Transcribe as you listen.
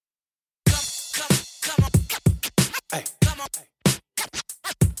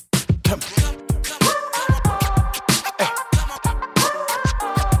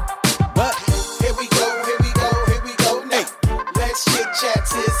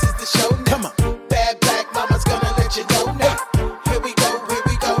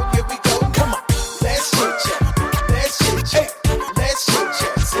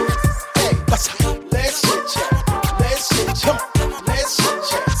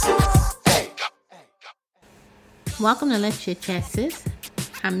Welcome to Let's Chit Chat Sis.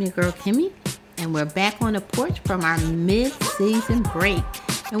 I'm your girl Kimmy, and we're back on the porch from our mid-season break,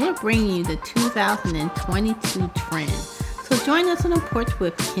 and we're bringing you the 2022 trends. So join us on the porch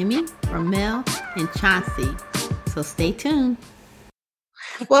with Kimmy, Ramel, and Chauncey. So stay tuned.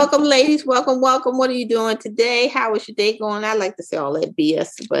 Welcome, ladies. Welcome. What are you doing today? How is your day going? I like to say all that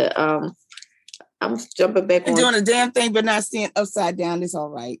BS, but I'm jumping back on. Doing a damn thing, but not seeing upside down. It's all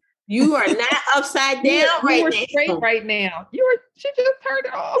right. You are not upside down right now. Straight right now. She just turned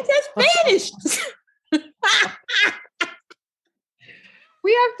it off. It's Spanish.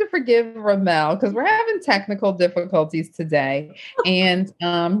 We have to forgive Ramel because we're having technical difficulties today. And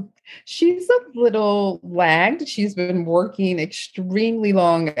she's a little lagged. She's been working extremely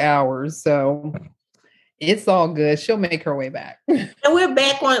long hours. So it's all good. She'll make her way back. And we're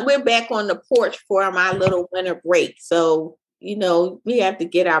back on the porch for my little winter break. So we have to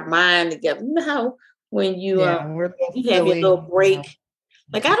get our mind together. When you have your little break.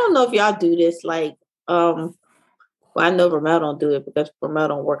 Like, I don't know if y'all do this. Like, well, I know Ramel don't do it because Ramel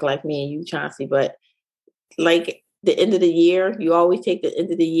don't work like me and you, Chauncey. But like the end of the year, you always take the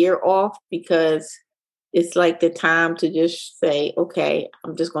end of the year off because it's like the time to just say, okay,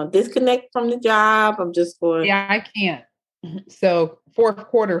 I'm just going to disconnect from the job. I'm just going. Yeah, I can't. So fourth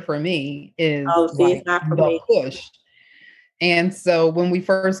quarter for me is it's not for me. Push. And so when we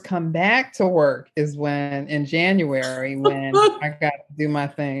first come back to work is in January, when I got to do my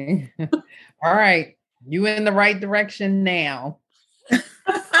thing. All right, you in the right direction now.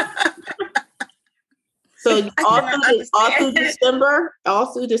 So all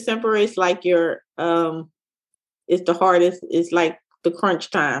through December is like your it's the hardest. It's like the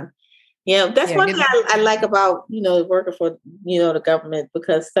crunch time. Yeah, that's one thing I like about working for the government,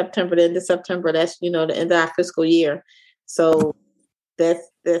 because the end of September, that's the end of our fiscal year. So that's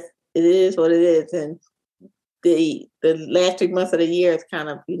it is what it is, and the last 3 months of the year is kind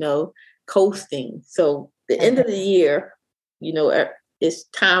of coasting. So the end of the year, it's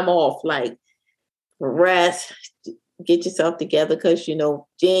time off, like rest, get yourself together, because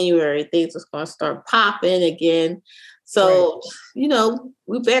January things is going to start popping again. So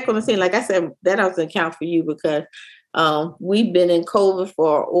we're back on the scene. Like I said, that doesn't count for you because we've been in COVID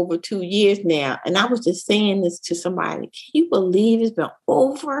for over 2 years now. And I was just saying this to somebody. Can you believe it's been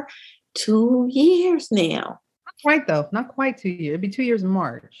over 2 years now? Not quite, though. Not quite 2 years. It'd be 2 years in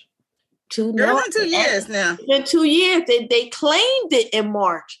March. 2 years now. It's been 2 years. They claimed it in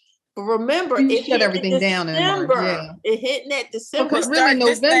March. But remember, it shut everything down in March. Yeah. It hit that December. We started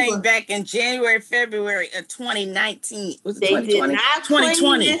this thing back in January, February of 2019. Was it 2020?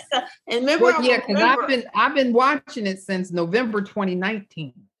 2020. And remember, because I've been watching it since November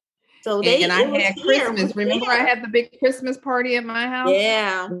 2019. So I had Christmas. Remember, I had the big Christmas party at my house.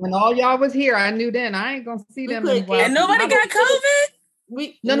 Yeah. When all y'all was here, I knew then I ain't gonna see them. And nobody got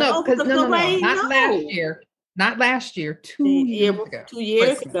COVID. No, not last year. Not last year, 2 years ago. 2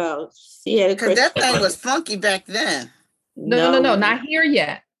 years ago. Because that thing was funky back then. No, not here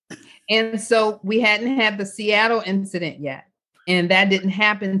yet. And so we hadn't had the Seattle incident yet. And that didn't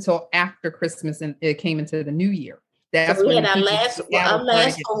happen until after Christmas, and it came into the new year. That's we had our last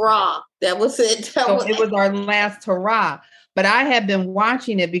hurrah. That was it. It was our last hurrah. But I had been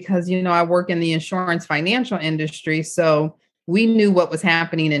watching it because, I work in the insurance financial industry. So we knew what was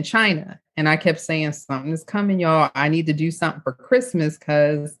happening in China. And I kept saying, something is coming, y'all. I need to do something for Christmas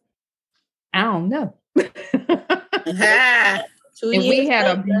because I don't know. And we had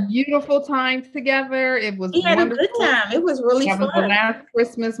a beautiful time together. It was wonderful. Had a good time. It was really fun. That was the last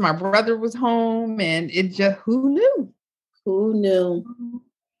Christmas. My brother was home, and it just, who knew? Who knew?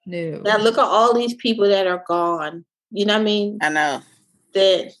 Now look at all these people that are gone. You know what I mean? I know.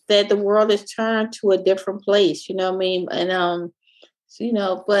 That the world has turned to a different place. You know what I mean? And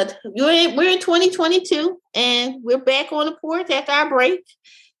but we're in 2022, and we're back on the porch after our break.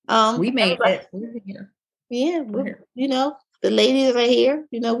 We made it. We're here. Yeah, we're here. The ladies are here.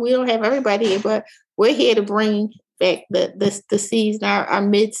 We don't have everybody here, but we're here to bring back the season, our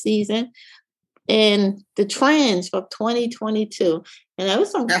mid-season, and the trends for 2022. And there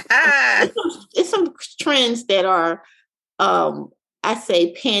was some trends that are, I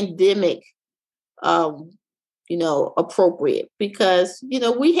say, pandemic. Appropriate, because,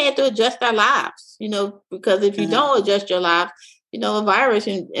 we had to adjust our lives, because if you don't adjust your life, a virus,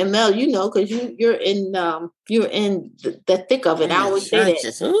 and Mel, because you're in the thick of it. I always say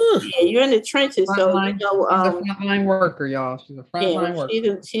that. Yeah, you're in the trenches. She's a frontline worker, y'all. She's a frontline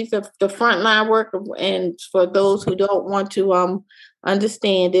worker. She's the frontline worker. And for those who don't want to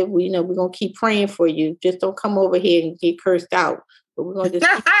understand it, we're gonna keep praying for you. Just don't come over here and get cursed out. But we're gonna just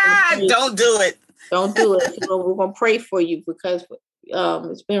don't do it. Don't do it. We're going to pray for you because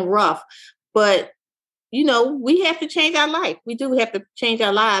it's been rough. But, we have to change our life. We do have to change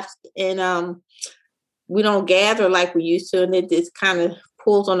our lives. And we don't gather like we used to. And it just kind of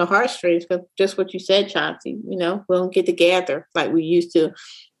pulls on the heartstrings. Because just what you said, Chauncey, we don't get to gather like we used to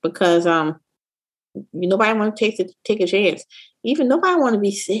because nobody want to take a chance. Even nobody want to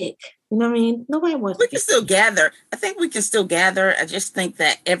be sick. You know what I mean? Nobody wants We can still gather. I think we can still gather. I just think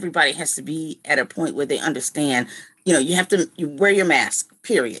that everybody has to be at a point where they understand, you have to wear your mask,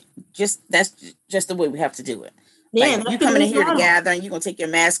 period. That's just the way we have to do it. Yeah, like you coming in here to gather and you're going to take your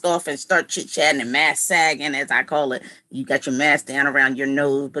mask off and start chit-chatting and mask sagging, as I call it. You got your mask down around your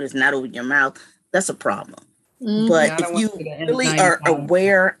nose, but it's not over your mouth. That's a problem. Mm-hmm. But if you really are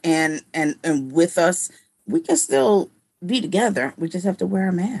aware and with us, we can still be together. We just have to wear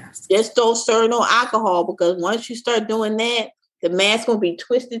a mask. Just don't serve no alcohol, because once you start doing that, the mask gonna be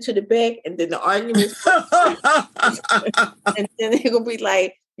twisted to the back, and then the argument, and then they're gonna be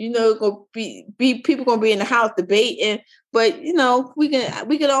like, gonna be people gonna be in the house debating. But we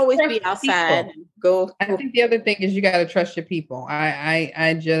can always be outside and go. I think the other thing is you got to trust your people.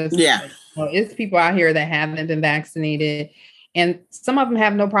 I just it's people out here that haven't been vaccinated, and some of them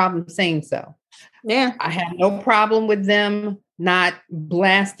have no problem saying so. Yeah, I have no problem with them not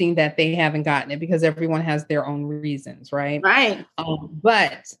blasting that they haven't gotten it, because everyone has their own reasons, right? Right.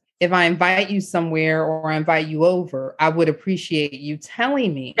 But if I invite you somewhere or I invite you over, I would appreciate you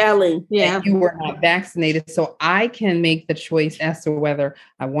telling me that you were not vaccinated, so I can make the choice as to whether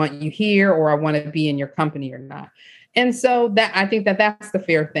I want you here or I want to be in your company or not. And so that I think that's the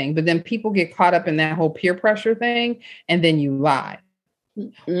fair thing. But then people get caught up in that whole peer pressure thing, and then you lie.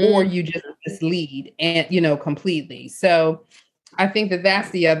 Or you just mislead and, completely. So I think that's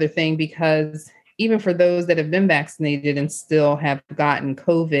the other thing, because even for those that have been vaccinated and still have gotten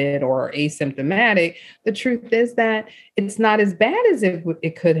COVID or asymptomatic, the truth is that it's not as bad as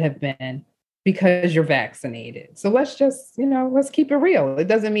it could have been because you're vaccinated. So let's just, let's keep it real. It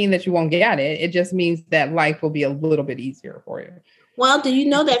doesn't mean that you won't get it. It just means that life will be a little bit easier for you. Well, do you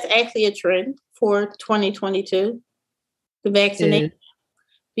know that's actually a trend for 2022, the vaccination?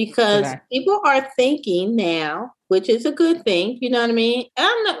 Because people are thinking now, which is a good thing, you know what I mean?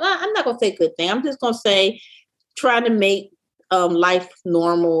 I'm not going to say good thing. I'm just going to say trying to make life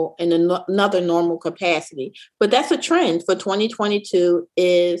normal in another normal capacity. But that's a trend for 2022,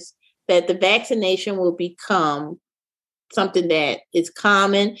 is that the vaccination will become something that is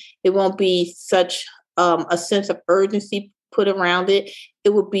common. It won't be such a sense of urgency put around it. It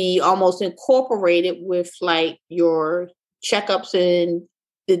will be almost incorporated with like your checkups, and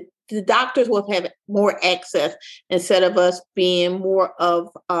the doctors will have more access instead of us being more of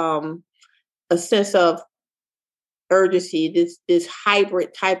a sense of urgency, this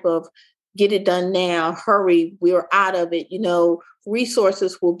hybrid type of get it done now, hurry, we're out of it,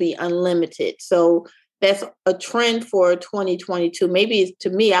 resources will be unlimited. So that's a trend for 2022. Maybe to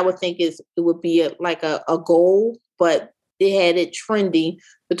me, I would think it would be like a goal, but they had it trending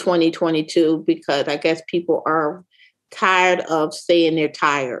for 2022 because I guess people are tired of saying they're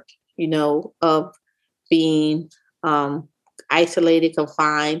tired, of being isolated,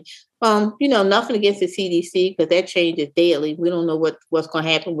 confined. Nothing against the CDC, because that changes daily. We don't know what's going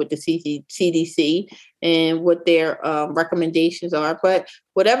to happen with the CDC and what their recommendations are. But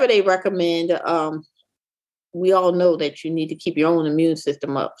whatever they recommend, we all know that you need to keep your own immune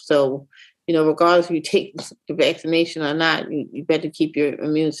system up. So, regardless if you take the vaccination or not, you better keep your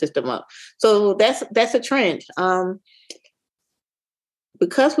immune system up. So that's a trend.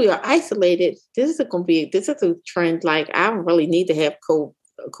 Because we are isolated, this is a trend. Like, I don't really need to have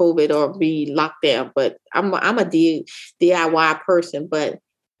COVID or be locked down, but I'm a DIY person. But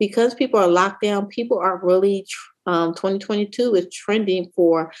because people are locked down, people are really 2022 is trending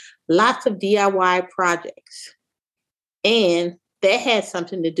for lots of DIY projects, and that has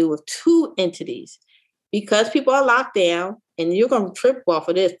something to do with two entities. Because people are locked down, and you're going to trip off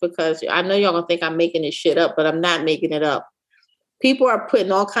of this because I know y'all gonna think I'm making this shit up, but I'm not making it up. People are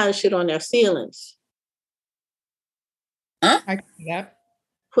putting all kinds of shit on their ceilings. Huh? I can see that.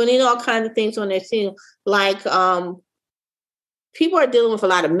 Putting all kinds of things on their ceiling. Like, people are dealing with a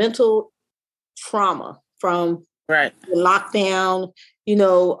lot of mental trauma from the lockdown,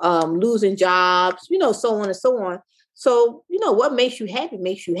 losing jobs, so on and so on. So, what makes you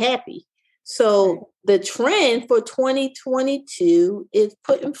happy So the trend for 2022 is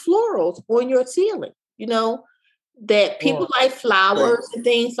putting florals on your ceiling, that people like flowers and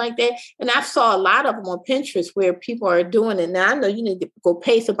things like that. And I saw a lot of them on Pinterest where people are doing it. Now I know you need to go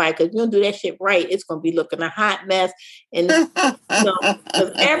pay somebody because you don't do that shit right. It's going to be looking a hot mess. And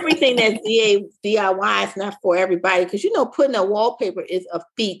because everything that's DIY is not for everybody. Because putting a wallpaper is a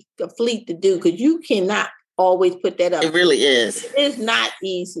fleet to do because you cannot always put that up. It really is. It's not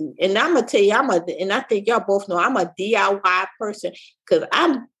easy. And I'm gonna tell you, and I think y'all both know I'm a DIY person because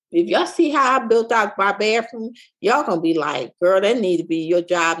if y'all see how I built out my bathroom, y'all gonna be like, girl, that need to be your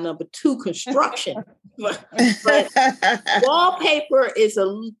job number 2, construction. but wallpaper is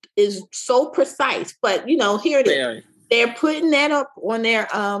so precise. But here it is. They're putting that up on their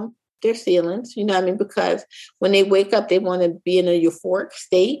ceilings, you know what I mean? Because when they wake up, they want to be in a euphoric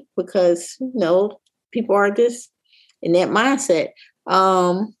state because people are just in that mindset.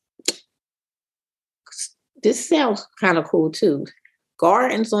 This sounds kind of cool too.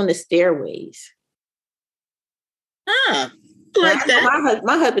 Gardens on the stairways. Like that.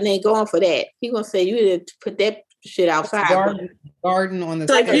 My husband ain't going for that. He gonna say you need to put that shit outside. Garden on the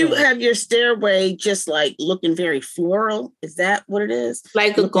stairway. Like you have your stairway just like looking very floral. Is that what it is?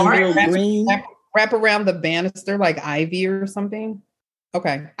 Like a garden green. Wrap around the banister like ivy or something.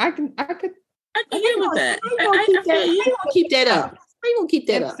 Okay, I could deal with that. I keep that up. How you gonna keep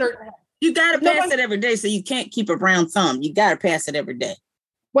that up? You got to pass it every day, so you can't keep a brown thumb. You got to pass it every day.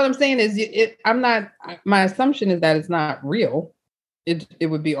 What I'm saying is, my assumption is that it's not real.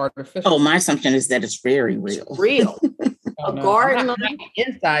 It would be artificial. Oh, my assumption is that it's very real. It's real. A garden not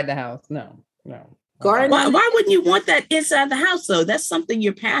inside the house. No. Garden. Why wouldn't you want that inside the house, though? That's something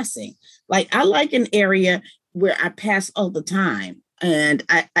you're passing. Like, I like an area where I pass all the time, and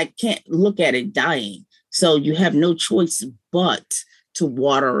I can't look at it dying. So you have no choice but to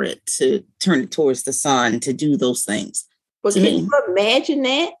water it, to turn it towards the sun, to do those things. But can you imagine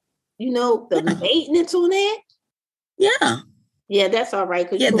that? The maintenance on that? Yeah. Yeah, that's all right.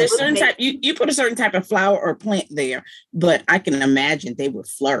 Yeah, there's certain type, you put a certain type of flower or plant there, but I can imagine they would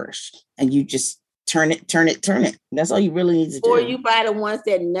flourish and you just turn it. That's all you really need to do. Or you buy the ones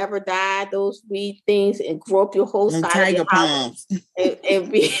that never die, those weed things, and grow up your whole side tiger of your house and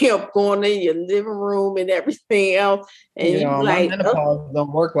be up going in your living room and everything else. And my menopause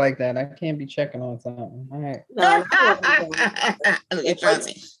don't work like that. I can't be checking on something. All right. No,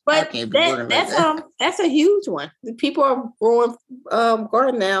 but that's a huge one. People are growing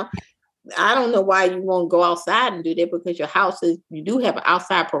garden now. I don't know why you won't go outside and do that because your house you do have an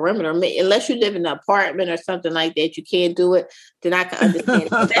outside perimeter. Unless you live in an apartment or something like that, you can't do it. Then I can understand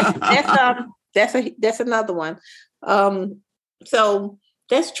it. That's another one. So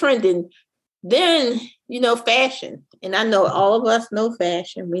that's trending. Then fashion, and I know all of us know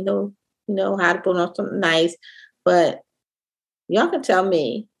fashion. We know how to put on something nice, but y'all can tell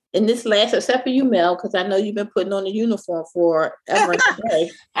me. In this last, except for you, Mel, because I know you've been putting on a uniform for ever and a day.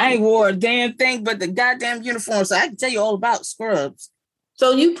 I ain't wore a damn thing but the goddamn uniform, so I can tell you all about scrubs.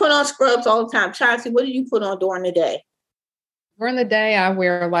 So you put on scrubs all the time. Chauncey, what do you put on during the day? During the day, I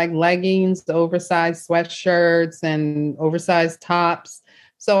wear like leggings, oversized sweatshirts, and oversized tops.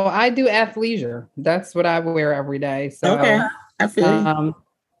 So I do athleisure. That's what I wear every day. So okay, I feel you.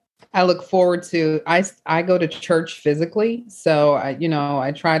 I look forward to, I go to church physically. So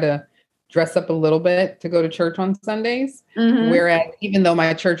I try to dress up a little bit to go to church on Sundays. Mm-hmm. Whereas even though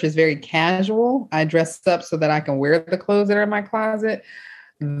my church is very casual, I dress up so that I can wear the clothes that are in my closet,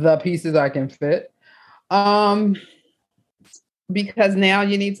 the pieces I can fit. Because now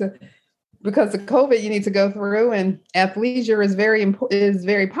because of COVID, you need to go through, and athleisure is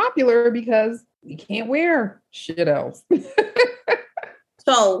very popular because you can't wear shit else.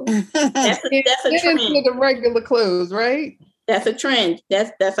 So that's a trend. Into the regular clothes, right? That's a trend.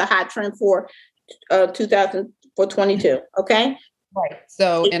 That's a hot trend for 2022. Okay. Right.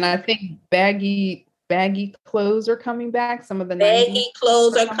 So, and I think baggy clothes are coming back. Some of the baggy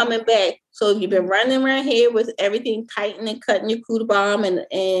clothes are coming back. So if you've been running around here with everything tightened and cutting your cootie bomb, and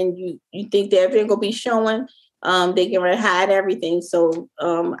you think that everything gonna be showing, they can hide everything. So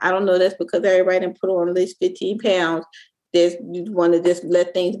I don't know. That's because everybody done put on at least 15 pounds. You want to just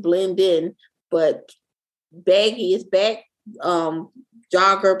let things blend in, but baggy is back.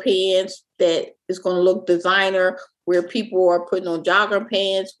 Jogger pants that is going to look designer, where people are putting on jogger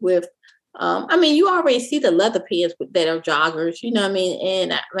pants with, you already see the leather pants that are joggers, you know what I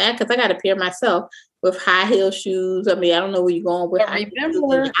mean? And because I got a pair myself with high heel shoes. I don't know where you're going with.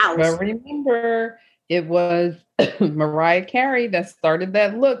 Remember, it was Mariah Carey that started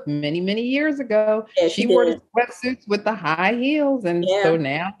that look many, many years ago. Yeah, she wore the sweatsuits with the high heels. And so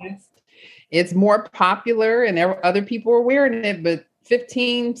now it's more popular and other people are wearing it. But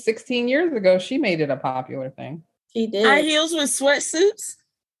 15, 16 years ago, she made it a popular thing. She did. High heels with sweatsuits.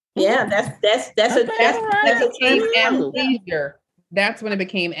 Yeah, that's a athleisure. That's when it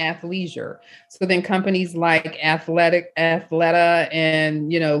became athleisure. So then companies like Athleta,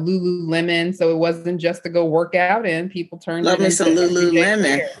 and Lululemon. So it wasn't just to go work out in. People turned Love it me into some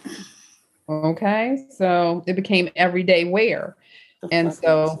Lululemon. Okay, so it became everyday wear. And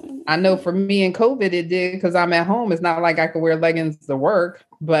so I know for me in COVID, it did, because I'm at home. It's not like I could wear leggings to work,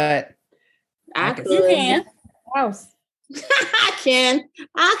 but I could. You can. House. I can.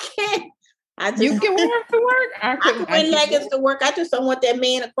 You can wear it to work. I can wear leggings to work. I just don't want that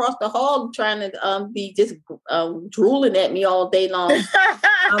man across the hall trying to be just drooling at me all day long.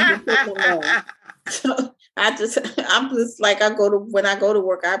 So I'm just like, when I go to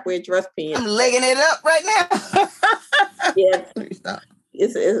work, I wear dress pants. I'm legging it up right now. Yeah,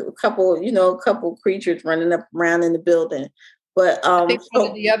 it's a couple creatures running up around in the building. But I think one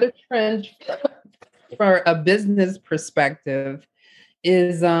of the other trends for a business perspective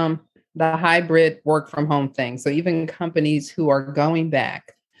is the hybrid work from home thing. So even companies who are going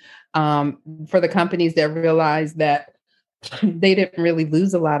back, for the companies that realize that they didn't really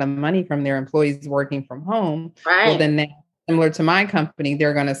lose a lot of money from their employees working from home. Right. Well, then similar to my company,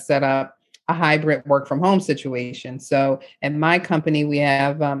 they're going to set up a hybrid work from home situation. So in my company, we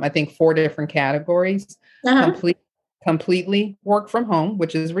have, I think, 4 different categories. Completely work from home,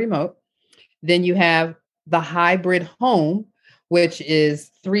 which is remote. Then you have the hybrid home, which is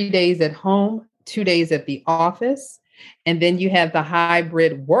 3 days at home, 2 days at the office. And then you have the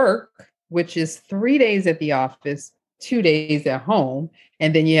hybrid work, which is 3 days at the office, 2 days at home.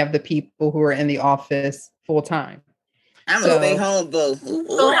 And then you have the people who are in the office full time. I'm gonna stay home, boo. Who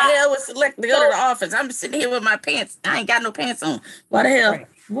the hell would select to go to the office? I'm sitting here with my pants. I ain't got no pants on. Why the hell? Right.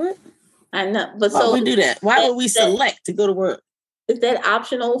 What? I know. But why would we do that? Why would we select to go to work? Is that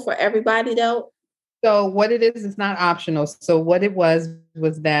optional for everybody though? So what it is, it's not optional. So what it was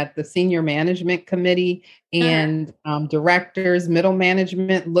that the senior management committee and directors, middle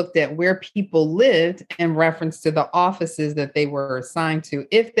management looked at where people lived in reference to the offices that they were assigned to,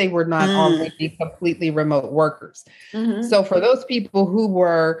 if they were not already completely remote workers. So for those people who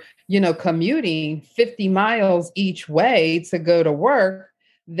were, commuting 50 miles each way to go to work,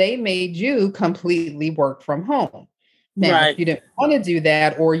 they made you completely work from home. Now, if you didn't want to do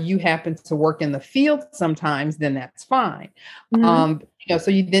that, or you happen to work in the field sometimes, then that's fine. So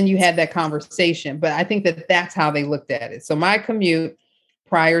you had that conversation. But I think that's how they looked at it. So my commute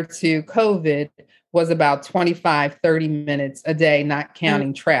prior to COVID was about 25, 30 minutes a day, not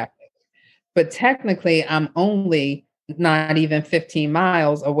counting traffic. But technically, I'm only not even 15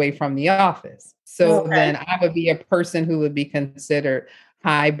 miles away from the office. So then I would be a person who would be considered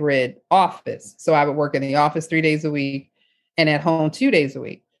hybrid office. So I would work in the office 3 days a week and at home 2 days a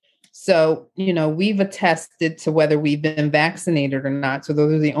week. So, we've attested to whether we've been vaccinated or not. So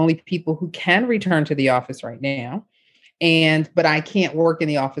those are the only people who can return to the office right now. But I can't work in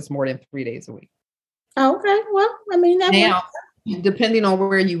the office more than 3 days a week. Okay. Well, I mean, now, depending on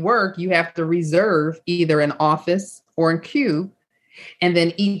where you work, you have to reserve either an office or a cube. And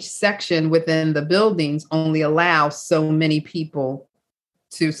then each section within the buildings only allows so many people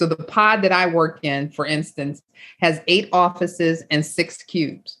so the pod that I work in, for instance, has 8 offices and 6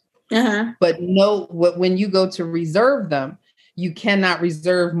 cubes. But when you go to reserve them, you cannot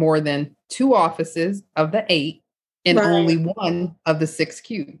reserve more than 2 offices of the 8 and only 1 of the 6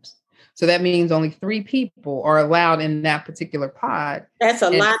 cubes. So that means only 3 people are allowed in that particular pod. That's a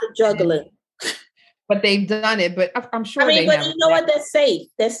lot of juggling. But they've done it. But I'm sure. But you know what? That's safe.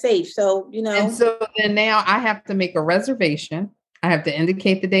 That's safe. So And so then now I have to make a reservation. I have to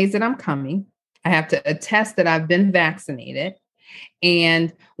indicate the days that I'm coming. I have to attest that I've been vaccinated.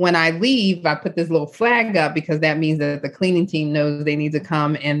 And when I leave, I put this little flag up because that means that the cleaning team knows they need to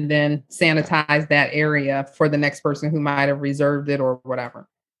come and then sanitize that area for the next person who might have reserved it or whatever.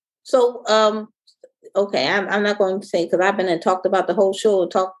 So, okay, I'm not going to say, because I've been and talked about the whole show,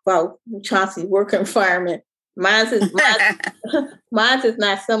 talk about Chauncey's work environment. Mine is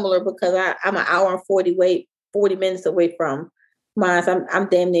not similar because I'm an hour and 40 minutes away from mine. I'm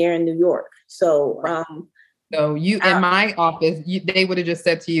damn near in New York. So, so you in my office, they would have just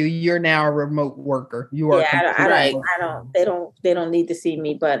said to you, "You're now a remote worker. You are." Yeah, I don't. They don't need to see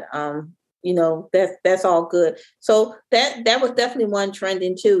me, but that's all good. So that was definitely one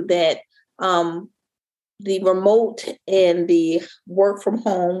trending too. That the remote and the work from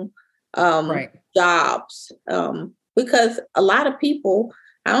home jobs, because a lot of people.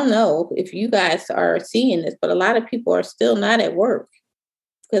 I don't know if you guys are seeing this, but a lot of people are still not at work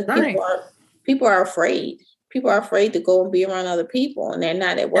because people are afraid. People are afraid to go and be around other people, and they're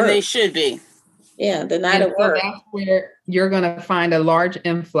not at work. And they should be. Yeah, they're not at work. So that's where you're going to find a large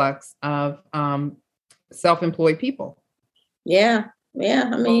influx of self-employed people. Yeah.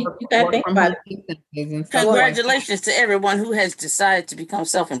 I mean, you got to think about it. Congratulations to everyone who has decided to become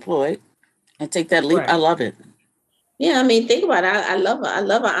self-employed and take that leap. Right. I love it. Yeah, I mean, think about it. I love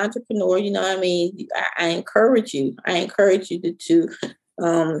an entrepreneur. You know what I mean? I encourage you. I encourage you to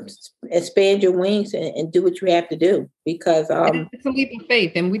expand your wings and do what you have to do, because it's a leap of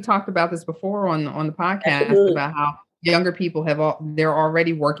faith. And we talked about this before on the podcast about how younger people they're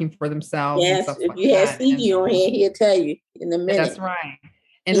already working for themselves. Yes, and stuff if like you have Stevie on here, he'll tell you in a minute. That's right.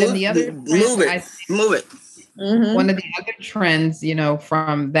 And then the other move it. Mm-hmm. One of the other trends,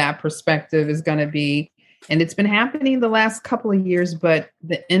 from that perspective is going to be, and it's been happening the last couple of years, but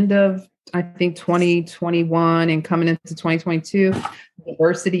the end of, I think, 2021 and coming into 2022,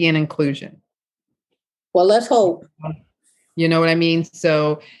 diversity and inclusion. Well, let's hope. You know what I mean?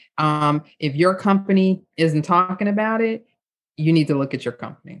 So if your company isn't talking about it, you need to look at your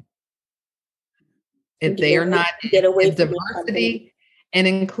company. If they are not, if diversity and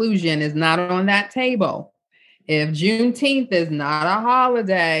inclusion is not on that table, if Juneteenth is not a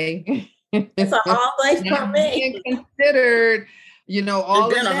holiday, it's a holiday for me. Considered, all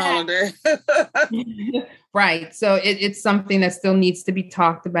of that. A holiday. Right. So it's something that still needs to be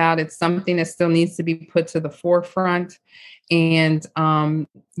talked about. It's something that still needs to be put to the forefront. And,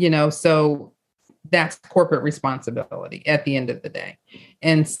 so that's corporate responsibility at the end of the day.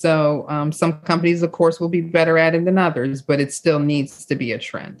 And so some companies, of course, will be better at it than others, but it still needs to be a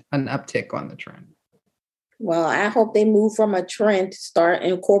trend, an uptick on the trend. Well, I hope they move from a trend to start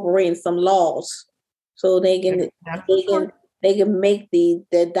incorporating some laws so they can make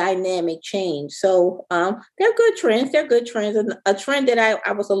the dynamic change. So they're good trends. They're good trends. And a trend that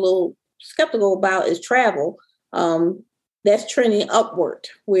I was a little skeptical about is travel. That's trending upward,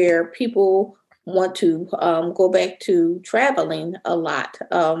 where people want to go back to traveling a lot.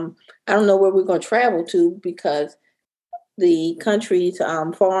 I don't know where we're going to travel to, because the countries,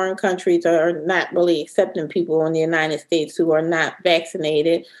 foreign countries, are not really accepting people in the United States who are not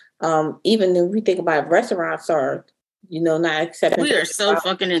vaccinated. Even if we think about it, restaurants are, not accepting. We are so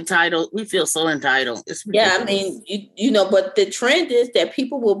fucking entitled. We feel so entitled. It's ridiculous. Yeah, I mean, but the trend is that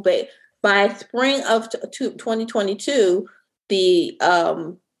people will be, by spring of 2022, the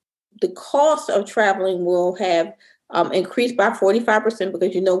cost of traveling will have increased by 45%,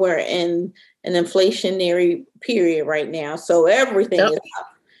 because we're in an inflationary period right now. So everything is up.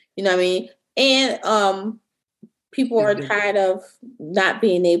 You know what I mean? And people are tired of not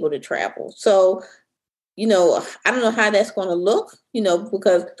being able to travel. So, I don't know how that's going to look,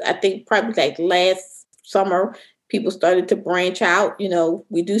 because I think probably like last summer, people started to branch out.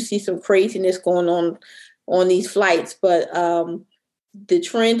 We do see some craziness going on these flights, but the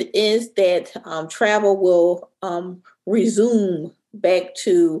trend is that travel will resume back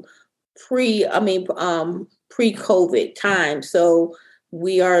to pre-COVID time. So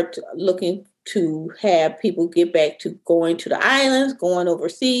we are looking to have people get back to going to the islands, going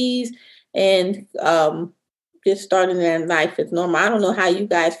overseas, and just starting their life as normal. I don't know how you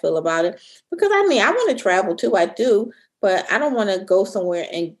guys feel about it, because I want to travel too. I do. But I don't want to go somewhere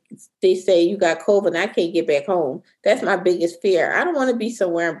and they say you got COVID and I can't get back home. That's my biggest fear. I don't want to be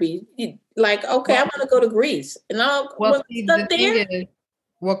somewhere and be like, okay, I want to go to Greece. And COVID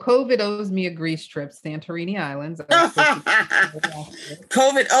owes me a Greece trip, Santorini Islands.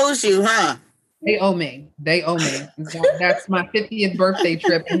 COVID owes you, huh? They owe me. That's my 50th birthday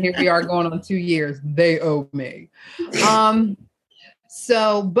trip. And here we are going on 2 years. They owe me.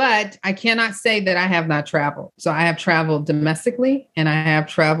 But I cannot say that I have not traveled. So I have traveled domestically, and I have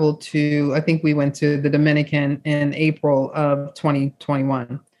traveled I think we went to the Dominican in April of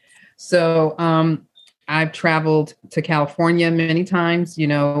 2021. So I've traveled to California many times,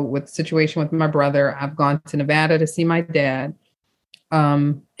 with the situation with my brother. I've gone to Nevada to see my dad.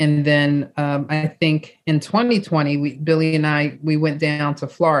 And then I think in 2020, Billy and I went down to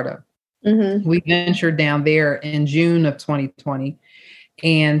Florida. Mm-hmm. We ventured down there in June of 2020.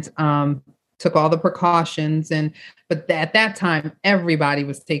 And took all the precautions. But at that time, everybody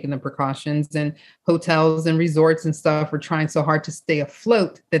was taking the precautions, and hotels and resorts and stuff were trying so hard to stay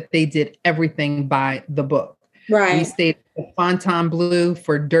afloat that they did everything by the book. Right. We stayed at Fontainebleau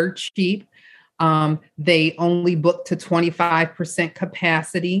for dirt cheap. They only booked to 25%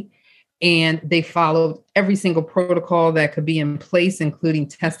 capacity, and they followed every single protocol that could be in place, including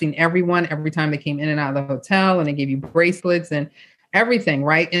testing everyone every time they came in and out of the hotel, and they gave you bracelets and everything,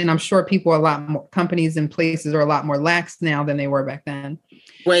 right? And I'm sure people are a lot more, companies and places are a lot more lax now than they were back then.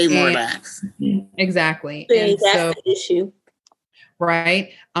 Way more lax. Exactly. And that's the issue.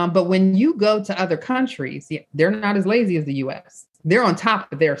 right? But when you go to other countries, they're not as lazy as the US. They're on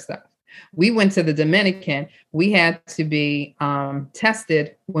top of their stuff. We went to the Dominican. We had to be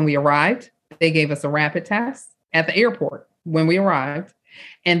tested when we arrived. They gave us a rapid test at the airport when we arrived.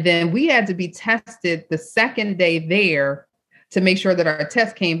 And then we had to be tested the second day there to make sure that our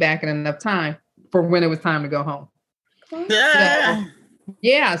test came back in enough time for when it was time to go home.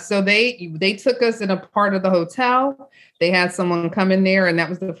 So they took us in a part of the hotel. They had someone come in there, and that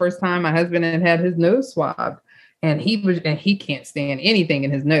was the first time my husband had his nose swabbed. And he can't stand anything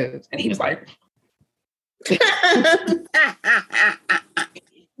in his nose. And he was like,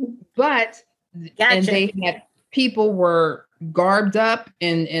 but gotcha. And they had people were garbed up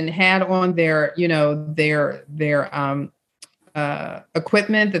and had on their, their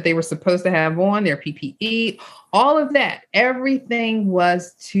equipment that they were supposed to have on, their PPE, all of that. Everything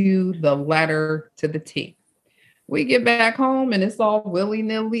was to the letter, to the T. We get back home and it's all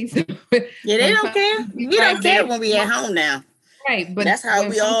willy-nilly. Yeah, they don't care. We don't care when we at home now. Right, but that's how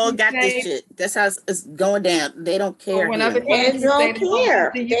we all got this shit. That's how it's going down. They don't care. When other people don't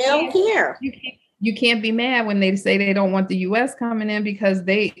care. They don't care. You can't be mad when they say they don't want the U.S. coming in because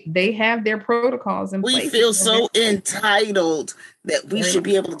they have their protocols in place. We feel so entitled that we should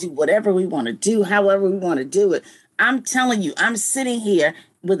be able to do whatever we want to do, however we want to do it. I'm telling you, I'm sitting here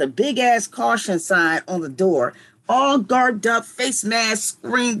with a big ass caution sign on the door, all garbed up, face mask,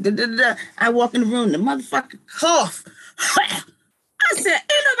 scream, da, da, da. I walk in the room, the motherfucker cough. I said,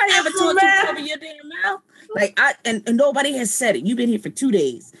 ain't nobody ever told you to cover your damn mouth. Like and nobody has said it. You've been here for 2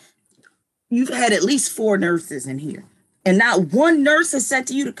 days. You've had at least 4 nurses in here. And not one nurse has said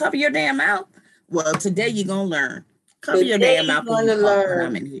to you to cover your damn mouth. Well, today you're gonna learn. Cover your damn mouth when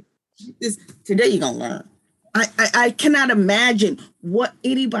I'm in here. Today you're gonna learn. I cannot imagine what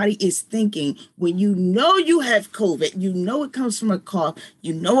anybody is thinking when you know you have COVID, you know it comes from a cough,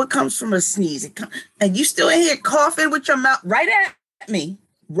 you know it comes from a sneeze, and you still in here coughing with your mouth right at me,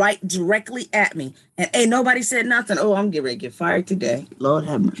 right directly at me, and ain't nobody said nothing. Oh, I'm getting ready to get fired today. Lord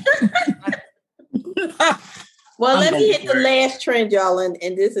have mercy. Well, let me hit the last trend, y'all, and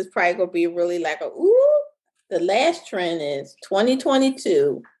this is probably gonna be really like the last trend is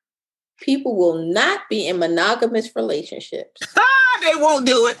 2022. People will not be in monogamous relationships. They won't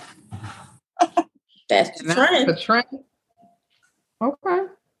do it. That's the trend. The trend. Okay.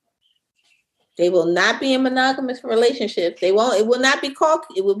 They will not be in monogamous relationships. They won't. It will not be called.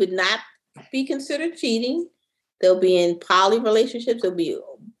 It will not be considered cheating. They'll be in poly relationships. They'll be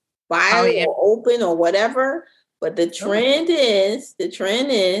bi or open or whatever. But the trend is that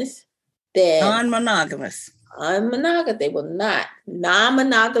non-monogamous. Unmonogamous. They will not.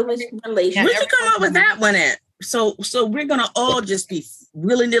 Non-monogamous relationships. Where'd you come up with that one at? So we're gonna all just be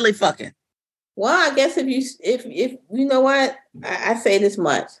willy-nilly fucking. Well, I guess if you know what, I say this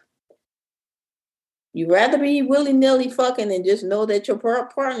much. You'd rather be willy-nilly fucking and just know that your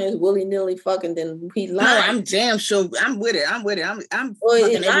partner is willy-nilly fucking than he lying. No, I'm damn sure. I'm with it. I'm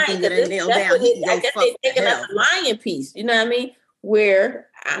fucking everything that I nailed down. I guess they taking out the lying piece. You know what I mean? Where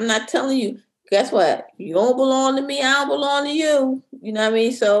I'm not telling you. Guess what? You don't belong to me. I don't belong to you. You know what I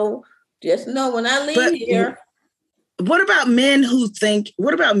mean? So just know when I leave here. What about men who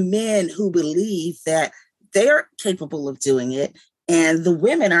believe that they're capable of doing it and the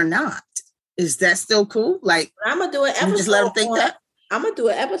women are not? Is that still cool? Like, I'm gonna do an episode. Just let them think that. I'm gonna do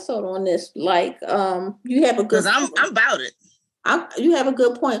an episode on this. Like, you have a good. Because I'm about it. You have a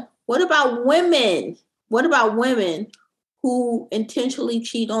good point. What about women? What about women who intentionally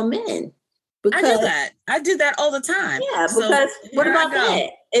cheat on men? Because I do that all the time. Yeah, because what about that?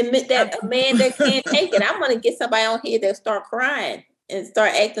 Admit that a man that can't take it. I'm gonna get somebody on here that start crying and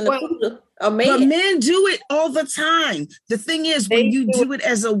start acting a man. But men do it all the time. The thing is, when you do it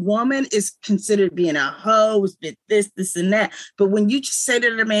as a woman, it's considered being a hoe, it's this and that. But when you just say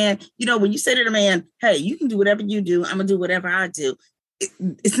to the man, when you say to the man, hey, you can do whatever you do, I'm gonna do whatever I do,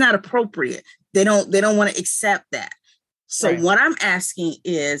 it's not appropriate. They don't want to accept that. So what I'm asking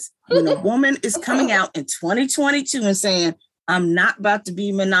is, when a woman is coming out in 2022 and saying, I'm not about to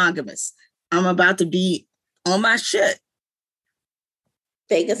be monogamous, I'm about to be on my shit.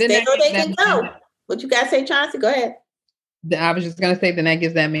 They can stay or they can go. What you got to say, Chauncey? Go ahead. I was just going to say, then that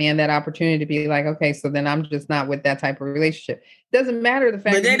gives that man that opportunity to be like, okay, so then I'm just not with that type of relationship. Doesn't matter the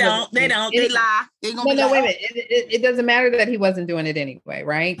fact but they don't, they lie. Wait a minute. It doesn't matter that he wasn't doing it anyway,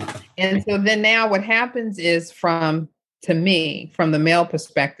 right? And so then now what happens is to me, from the male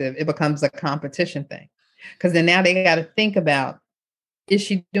perspective, it becomes a competition thing. Because then now they got to think about, is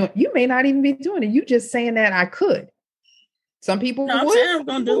she doing, you may not even be doing it. You just saying that I could. Some people no, I'm would. saying I'm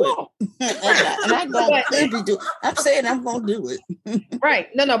gonna do it. I'm saying I'm gonna do it. Right.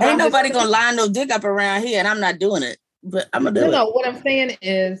 No, ain't nobody gonna line no dick up around here, and I'm not doing it. But I'm gonna do it. No, what I'm saying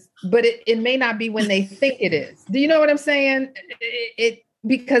is, but it may not be when they think it is. Do you know what I'm saying? It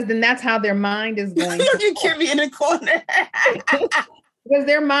because then that's how their mind is going. Look, you keep me in the corner. Because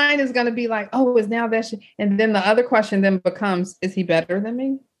their mind is going to be like, oh, is now that shit. And then the other question then becomes, is he better than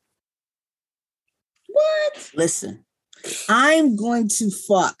me? What? Listen, I'm going to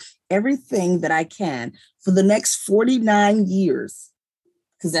fuck everything that I can for the next 49 years.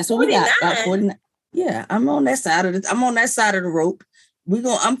 Because that's what 49? We got. About 49. Yeah, I'm on that side of the rope.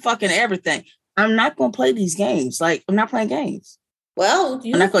 I'm fucking everything. I'm not gonna play these games. Like, I'm not playing games. Well,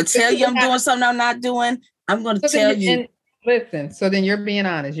 I'm not gonna tell you I'm doing something I'm not doing. I'm gonna tell you. Listen, so then you're being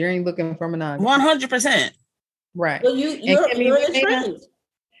honest. You ain't looking for monogamy. 100%. Right. Well, you're the trend.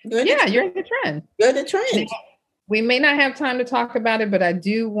 You're the trend. You're the trend. We may not have time to talk about it, but I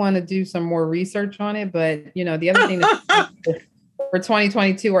do want to do some more research on it. But the other thing for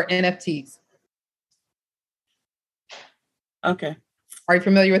 2022 are NFTs. Okay. Are you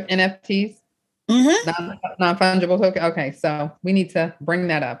familiar with NFTs? Mm-hmm. Non-fungible token. Okay, so we need to bring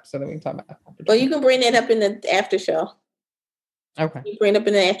that up so that we can talk about it. Well, you can bring that up in the after show. Okay. You bring it up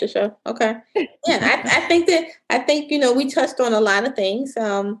in the after show. Okay. Yeah, I think we touched on a lot of things.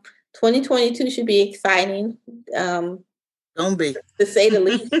 2022 should be exciting. Don't be. To say the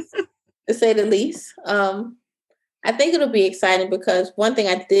least. To say the least. I think it'll be exciting because one thing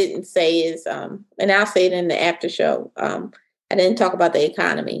I didn't say is, and I'll say it in the after show, I didn't talk about the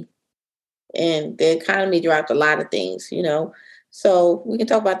economy. And the economy dropped a lot of things, So we can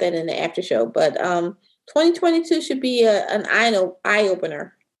talk about that in the after show. But 2022 should be an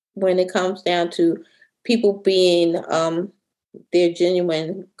eye-opener when it comes down to people being their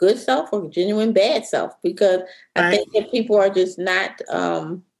genuine good self or genuine bad self. Because I think that people are just not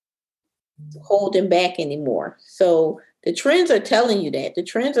holding back anymore. So the trends are telling you that. The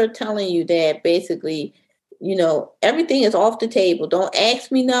trends are telling you that basically, everything is off the table. Don't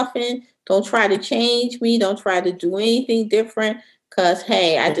ask me nothing. Don't try to change me. Don't try to do anything different. Because,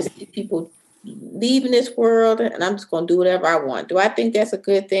 hey, I just see people leaving this world and I'm just going to do whatever I want. Do I think that's a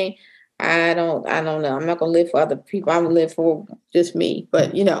good thing? I don't know. I'm not going to live for other people. I'm going to live for just me.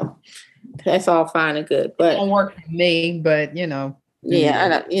 But, that's all fine and good. But it won't work for me, but,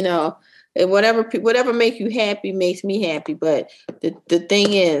 Yeah, and whatever makes you happy makes me happy. But the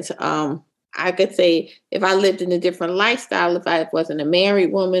thing is, I could say if I lived in a different lifestyle, if I wasn't a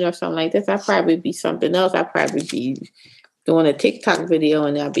married woman or something like this, I'd probably be something else. I'd probably be doing a TikTok video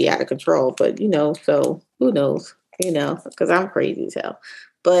and I'd be out of control. But, so who knows, because I'm crazy as hell.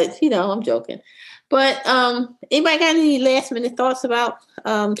 But, I'm joking. But anybody got any last minute thoughts about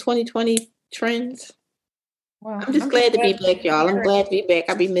 2020 trends? Well, I'm just glad to be back, y'all. I'm glad to be back.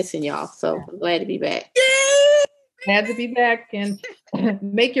 I'll be missing y'all. So I'm glad to be back. Yay! Glad to be back and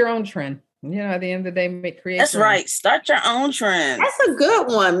make your own trend. At the end of the day, create. That's right. Start your own trend. That's a good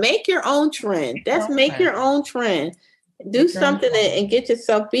one. Make your own trend. Make your own trend. Do something and get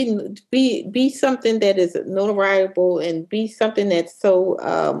yourself be something that is notoriable and be something that's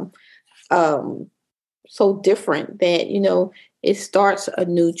so so different that it starts a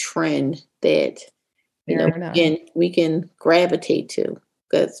new trend that we can gravitate to.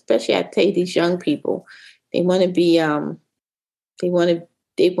 Because especially I tell you, these young people, they want to be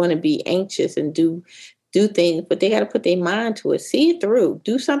they want to be anxious and do things, but they got to put their mind to it. See it through.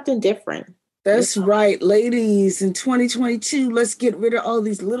 Do something different. That's right, ladies. In 2022, let's get rid of all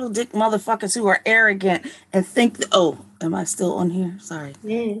these little dick motherfuckers who are arrogant and think am I still on here? Sorry.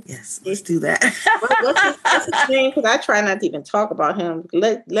 Yeah. Yes, let's do that. What's his name? Because I try not to even talk about him.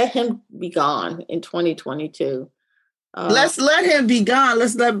 Let him be gone in 2022. Let's let him be gone.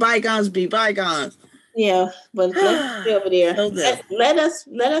 Let's let bygones be bygones. Yeah, but let's stay over there. Let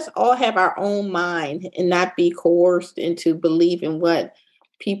us all have our own mind and not be coerced into believing what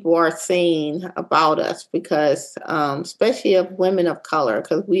people are saying about us, because especially of women of color,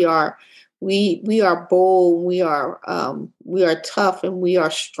 because we are bold, we are tough, and we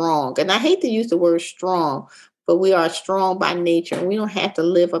are strong. And I hate to use the word strong, but we are strong by nature, and we don't have to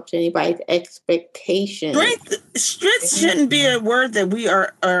live up to anybody's expectations. Strength shouldn't be a word that we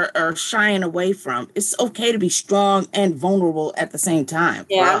are shying away from. It's okay to be strong and vulnerable at the same time.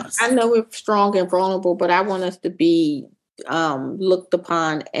 Yeah, I know we're strong and vulnerable, but I want us to be looked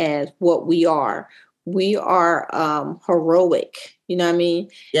upon as what we are. We are heroic. You know what I mean?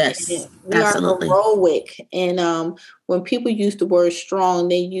 Yes, we absolutely are heroic. And when people use the word strong,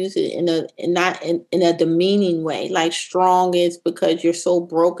 they use it not in a demeaning way. Like strong is because you're so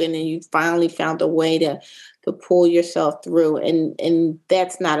broken and you finally found a way to to pull yourself through. And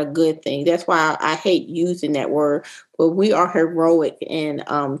that's not a good thing. That's why I hate using that word, but we are heroic. And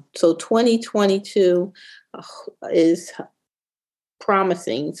so 2022 is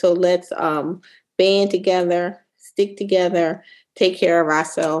promising. So let's band together, stick together, take care of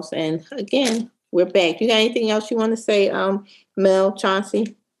ourselves. And again, we're back. You got anything else you want to say, Mel,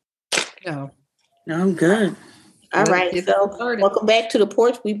 Chauncey? No, I'm good. All right. So welcome back to The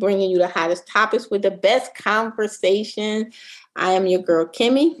Porch. We bringing you the hottest topics with the best conversation. I am your girl,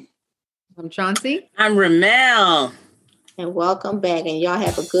 Kimmy. I'm Chauncey. I'm Ramel. And welcome back. And y'all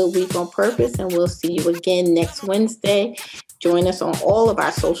have a good week on purpose. And we'll see you again next Wednesday. Join us on all of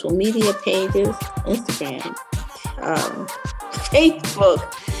our social media pages, Instagram, Facebook,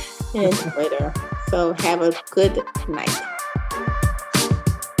 and Twitter. So have a good night.